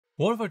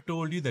What if I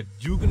told you that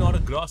you can order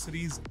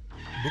groceries,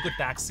 book a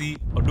taxi,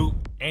 or do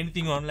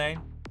anything online?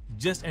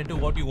 Just enter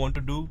what you want to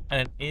do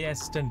and an AI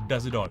assistant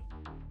does it all.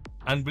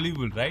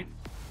 Unbelievable, right?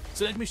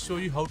 So let me show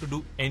you how to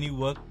do any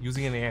work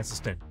using an AI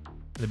assistant.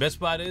 The best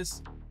part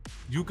is,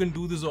 you can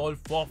do this all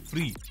for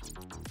free.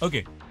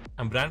 Okay,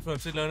 I'm Brian from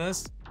Website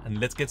Learners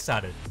and let's get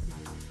started.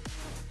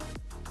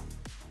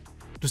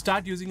 To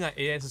start using our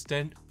AI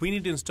assistant, we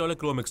need to install a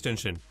Chrome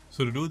extension.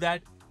 So to do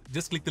that,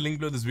 just click the link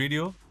below this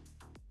video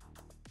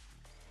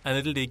and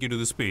it will take you to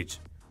this page.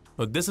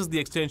 Now this is the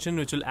extension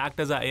which will act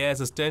as our AI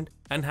assistant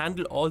and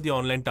handle all the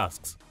online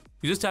tasks.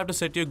 You just have to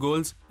set your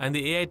goals and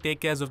the AI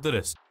take care of the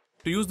rest.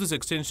 To use this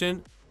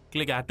extension,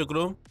 click Add to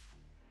Chrome,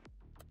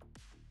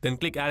 then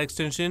click Add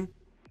Extension,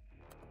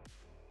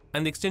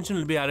 and the extension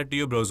will be added to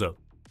your browser.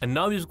 And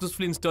now you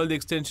successfully installed the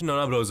extension on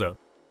our browser.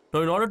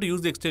 Now in order to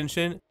use the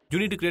extension, you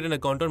need to create an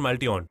account on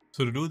Multion.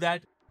 So to do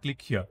that, click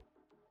here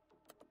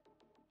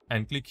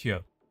and click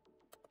here.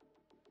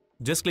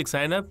 Just click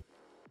Sign Up,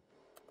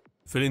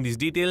 fill in these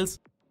details,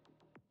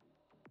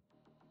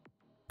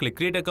 click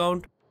Create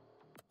Account,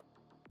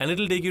 and it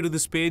will take you to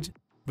this page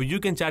where you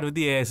can chat with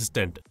the AI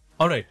assistant.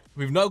 Alright,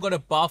 we've now got a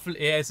powerful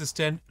AI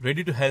assistant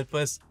ready to help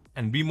us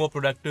and be more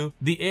productive.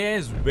 The AI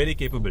is very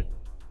capable,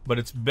 but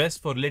it's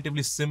best for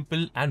relatively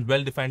simple and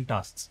well-defined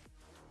tasks.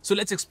 So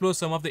let's explore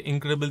some of the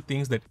incredible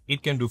things that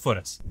it can do for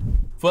us.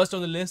 First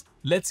on the list,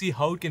 let's see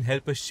how it can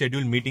help us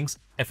schedule meetings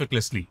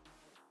effortlessly.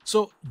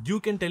 So you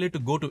can tell it to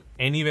go to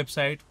any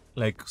website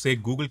like say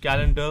Google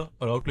Calendar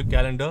or Outlook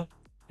Calendar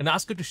and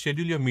ask it to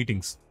schedule your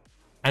meetings.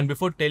 And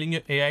before telling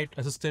your AI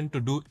assistant to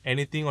do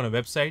anything on a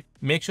website,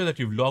 make sure that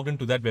you've logged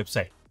into that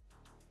website.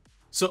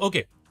 So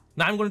okay,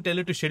 now I'm going to tell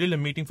it to schedule a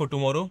meeting for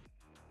tomorrow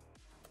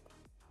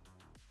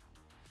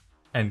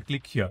and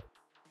click here.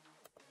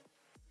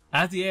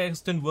 As the AI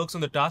assistant works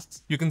on the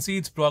tasks, you can see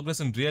its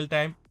progress in real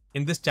time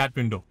in this chat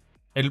window.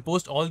 It'll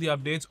post all the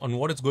updates on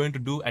what it's going to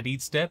do at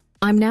each step.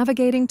 I'm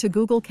navigating to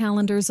Google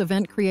Calendar's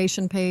event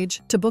creation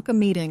page to book a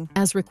meeting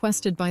as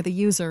requested by the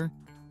user.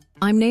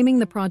 I'm naming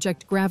the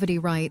project Gravity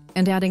Right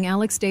and adding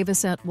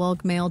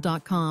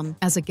alexdavis@wulgmail.com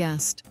as a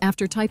guest.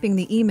 After typing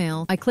the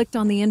email, I clicked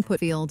on the input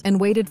field and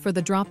waited for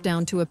the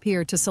drop-down to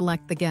appear to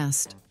select the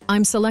guest.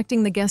 I'm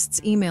selecting the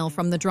guest's email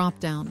from the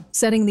drop-down,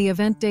 setting the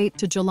event date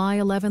to July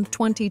 11,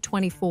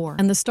 2024,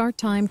 and the start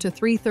time to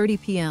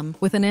 3:30 p.m.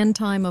 with an end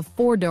time of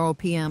 4:00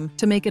 p.m.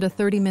 to make it a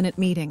 30-minute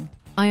meeting.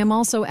 I am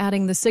also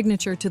adding the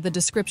signature to the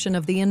description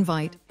of the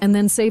invite and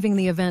then saving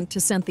the event to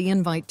send the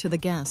invite to the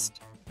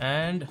guest.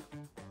 And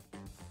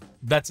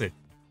that's it.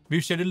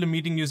 We've scheduled a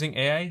meeting using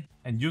AI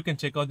and you can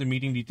check out the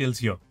meeting details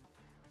here.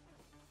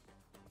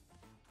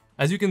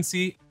 As you can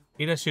see,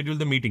 it has scheduled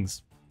the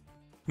meetings.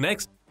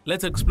 Next,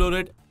 let's explore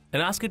it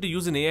and ask it to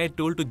use an AI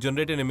tool to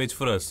generate an image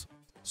for us.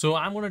 So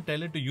I'm going to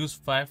tell it to use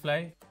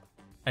Firefly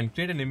and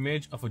create an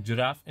image of a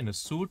giraffe in a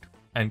suit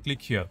and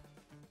click here.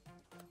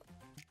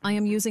 I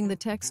am using the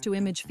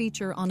text-to-image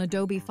feature on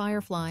Adobe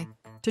Firefly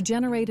to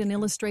generate an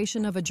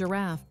illustration of a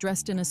giraffe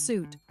dressed in a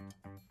suit.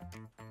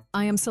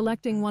 I am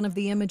selecting one of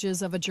the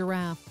images of a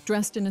giraffe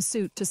dressed in a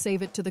suit to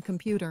save it to the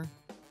computer.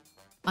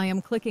 I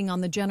am clicking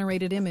on the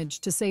generated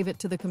image to save it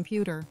to the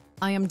computer.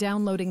 I am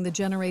downloading the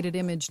generated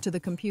image to the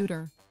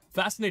computer.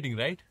 Fascinating,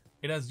 right?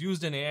 It has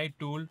used an AI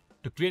tool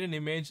to create an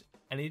image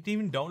and it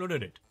even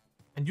downloaded it.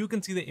 And you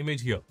can see the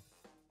image here.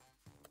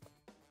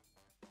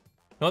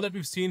 Now that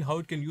we've seen how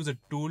it can use a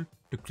tool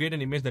to create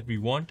an image that we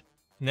want,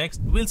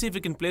 next we'll see if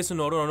we can place an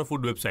order on a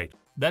food website.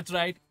 That's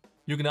right,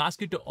 you can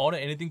ask it to order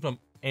anything from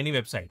any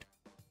website.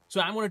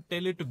 So I'm going to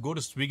tell it to go to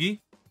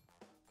Swiggy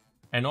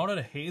and order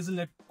a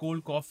hazelnut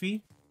cold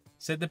coffee,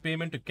 set the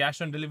payment to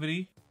cash on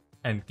delivery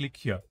and click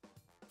here.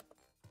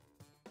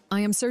 I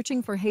am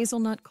searching for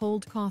hazelnut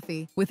cold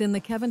coffee within the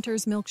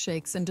Kevinter's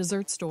Milkshakes and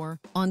Dessert Store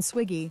on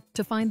Swiggy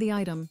to find the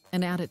item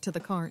and add it to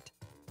the cart.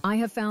 I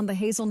have found the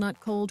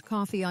hazelnut cold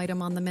coffee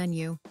item on the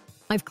menu.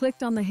 I've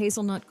clicked on the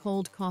hazelnut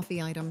cold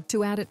coffee item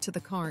to add it to the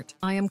cart.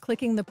 I am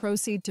clicking the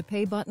Proceed to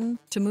Pay button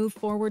to move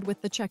forward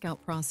with the checkout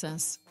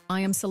process.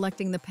 I am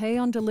selecting the Pay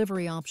on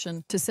Delivery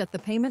option to set the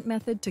payment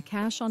method to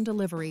cash on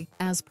delivery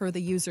as per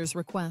the user's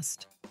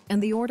request.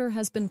 And the order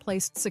has been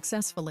placed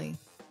successfully.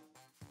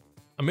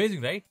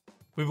 Amazing, right?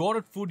 We've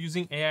ordered food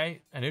using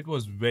AI and it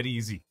was very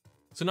easy.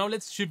 So now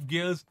let's shift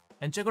gears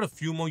and check out a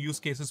few more use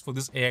cases for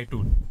this AI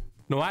tool.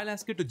 Now I'll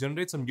ask it to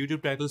generate some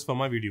YouTube titles for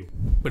my video.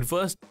 But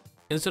first,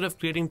 instead of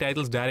creating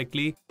titles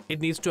directly,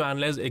 it needs to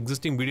analyze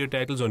existing video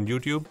titles on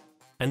YouTube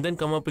and then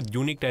come up with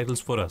unique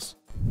titles for us.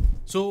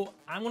 So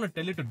I'm going to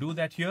tell it to do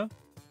that here.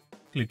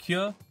 Click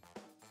here.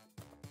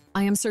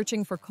 I am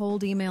searching for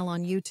cold email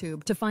on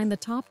YouTube to find the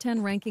top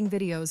 10 ranking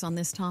videos on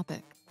this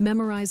topic.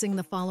 Memorizing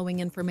the following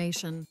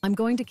information. I'm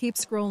going to keep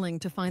scrolling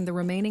to find the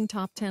remaining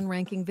top 10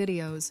 ranking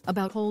videos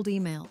about cold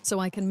email so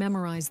I can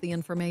memorize the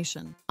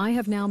information. I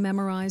have now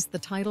memorized the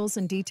titles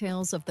and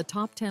details of the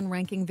top 10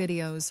 ranking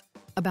videos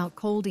about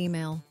cold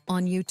email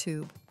on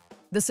YouTube.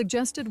 The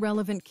suggested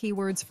relevant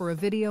keywords for a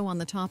video on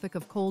the topic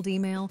of cold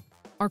email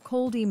are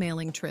cold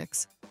emailing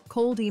tricks,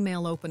 cold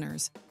email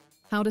openers,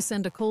 how to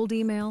send a cold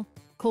email,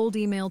 Cold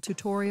email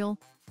tutorial,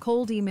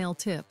 cold email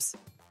tips.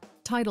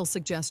 Title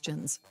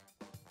suggestions.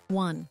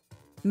 1.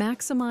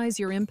 Maximize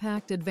your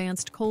impact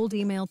advanced cold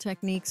email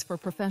techniques for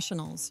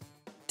professionals.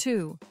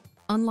 2.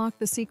 Unlock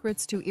the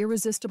secrets to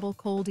irresistible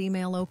cold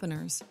email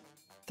openers.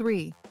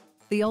 3.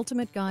 The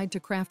ultimate guide to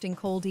crafting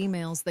cold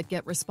emails that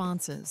get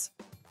responses.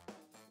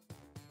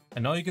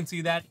 And now you can see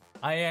that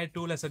AI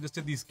tool has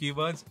suggested these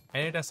keywords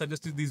and it has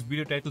suggested these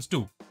video titles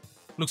too.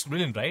 Looks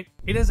brilliant, right?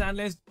 It has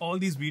analyzed all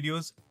these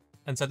videos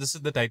and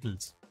suggested the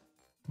titles.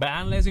 By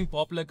analyzing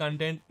popular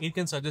content, it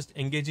can suggest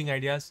engaging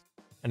ideas,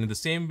 and in the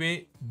same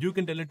way, you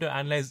can tell it to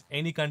analyze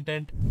any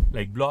content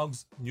like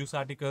blogs, news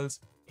articles,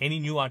 any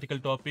new article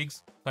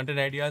topics, content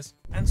ideas,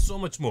 and so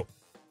much more.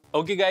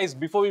 Okay guys,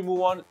 before we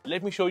move on,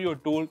 let me show you a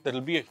tool that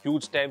will be a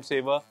huge time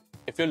saver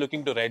if you're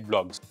looking to write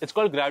blogs. It's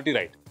called Gravity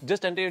Write.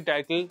 Just enter your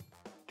title,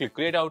 click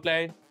create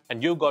outline,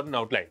 and you've got an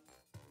outline.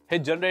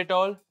 Hit generate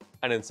all,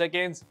 and in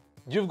seconds,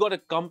 you've got a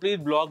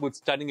complete blog with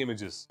stunning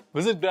images.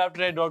 Visit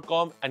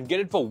gravitywrite.com and get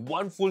it for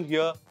one full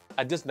year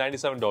at just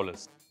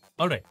 $97.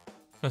 Alright,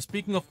 now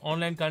speaking of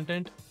online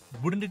content,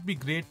 wouldn't it be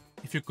great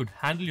if you could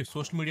handle your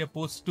social media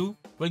posts too?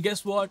 Well,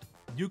 guess what?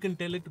 You can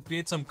tell it to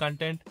create some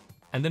content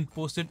and then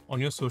post it on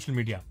your social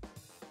media.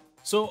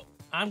 So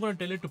I'm going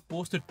to tell it to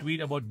post a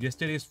tweet about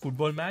yesterday's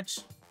football match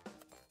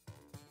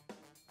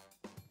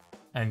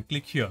and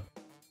click here.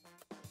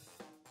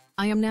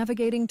 I am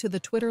navigating to the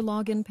Twitter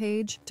login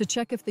page to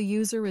check if the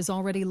user is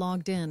already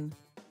logged in.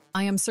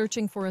 I am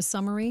searching for a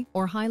summary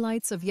or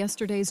highlights of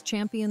yesterday's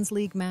Champions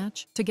League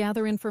match to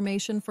gather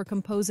information for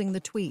composing the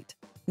tweet.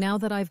 Now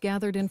that I've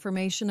gathered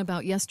information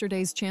about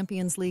yesterday's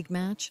Champions League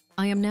match,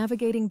 I am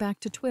navigating back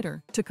to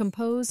Twitter to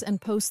compose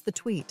and post the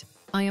tweet.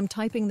 I am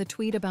typing the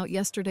tweet about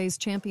yesterday's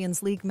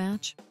Champions League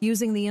match,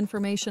 using the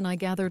information I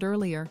gathered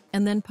earlier,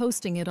 and then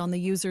posting it on the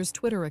user's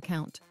Twitter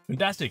account.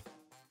 Fantastic!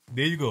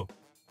 There you go.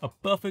 A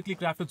perfectly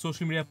crafted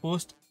social media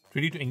post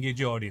ready to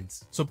engage your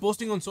audience. So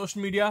posting on social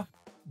media,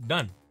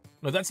 done.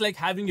 Now that's like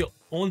having your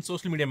own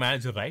social media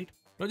manager, right?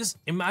 Now just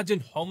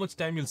imagine how much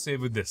time you'll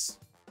save with this.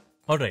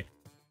 Alright,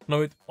 now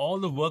with all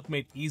the work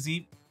made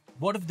easy,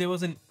 what if there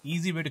was an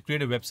easy way to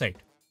create a website?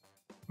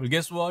 Well,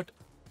 guess what?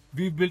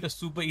 We've built a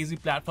super easy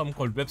platform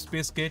called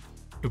Webspace Kit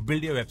to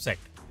build your website.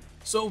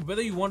 So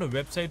whether you want a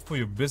website for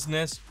your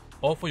business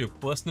or for your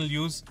personal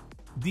use,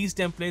 these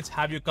templates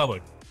have you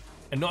covered.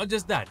 And not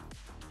just that,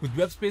 with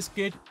Webspace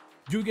Kit,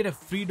 you get a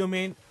free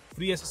domain,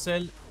 free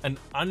SSL, and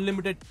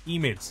unlimited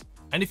emails.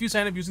 And if you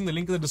sign up using the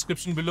link in the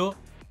description below,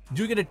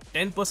 you get a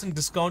 10%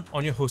 discount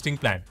on your hosting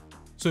plan.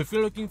 So if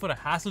you're looking for a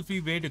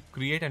hassle-free way to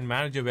create and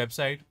manage your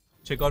website,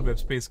 check out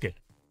Webspace Kit.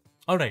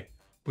 Alright,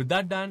 with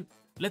that done,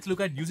 let's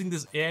look at using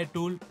this AI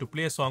tool to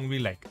play a song we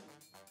like.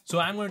 So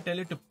I'm going to tell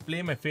it to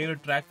play my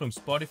favorite track from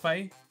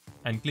Spotify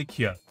and click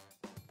here.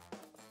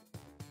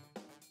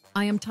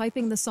 I am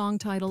typing the song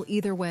title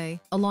Either Way,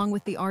 along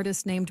with the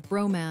artist named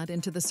Bromad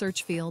into the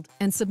search field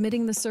and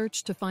submitting the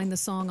search to find the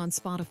song on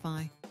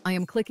Spotify. I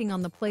am clicking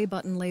on the play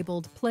button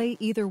labeled Play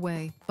Either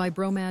Way by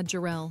Bromad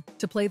Jarrell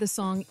to play the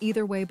song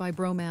Either Way by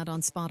Bromad on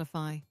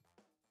Spotify.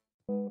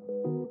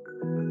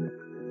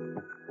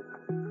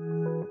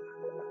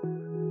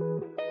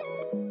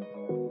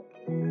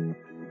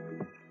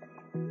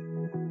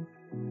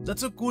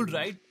 That's so cool,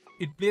 right?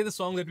 It played the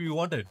song that we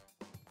wanted.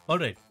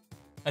 Alright,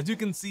 as you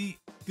can see,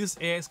 this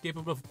AI is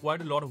capable of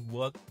quite a lot of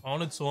work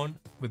on its own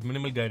with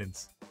minimal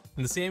guidance.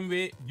 In the same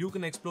way, you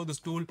can explore this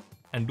tool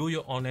and do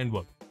your online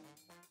work.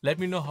 Let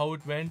me know how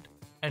it went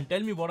and tell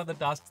me what are the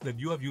tasks that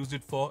you have used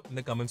it for in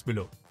the comments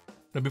below.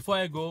 Now before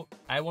I go,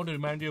 I want to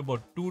remind you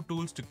about two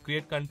tools to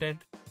create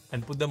content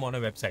and put them on a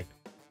website.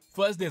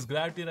 First, there's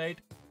Gravity Write,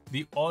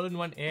 the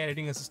all-in-one AI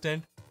writing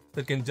assistant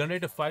that can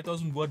generate a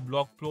 5,000 word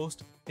blog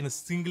post in a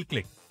single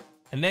click.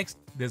 And next,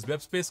 there's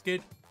Webspace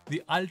Kit,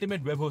 the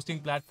ultimate web hosting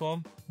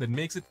platform that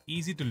makes it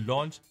easy to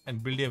launch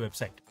and build your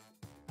website.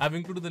 I've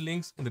included the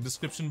links in the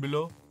description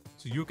below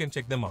so you can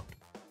check them out.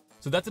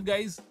 So that's it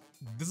guys,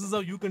 this is how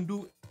you can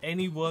do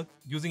any work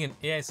using an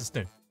AI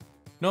assistant.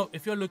 Now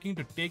if you're looking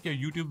to take your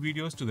YouTube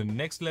videos to the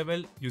next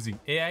level using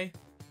AI,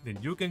 then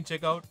you can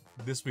check out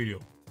this video.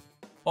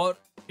 Or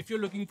if you're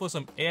looking for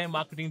some AI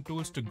marketing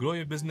tools to grow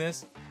your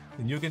business,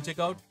 then you can check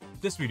out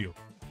this video.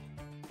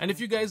 And if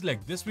you guys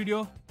like this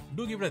video,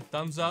 do give it a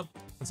thumbs up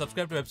and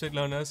subscribe to Website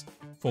Learners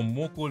for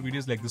more cool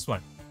videos like this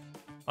one.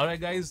 Alright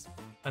guys,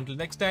 until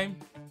next time,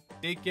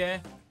 take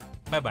care,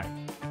 bye bye.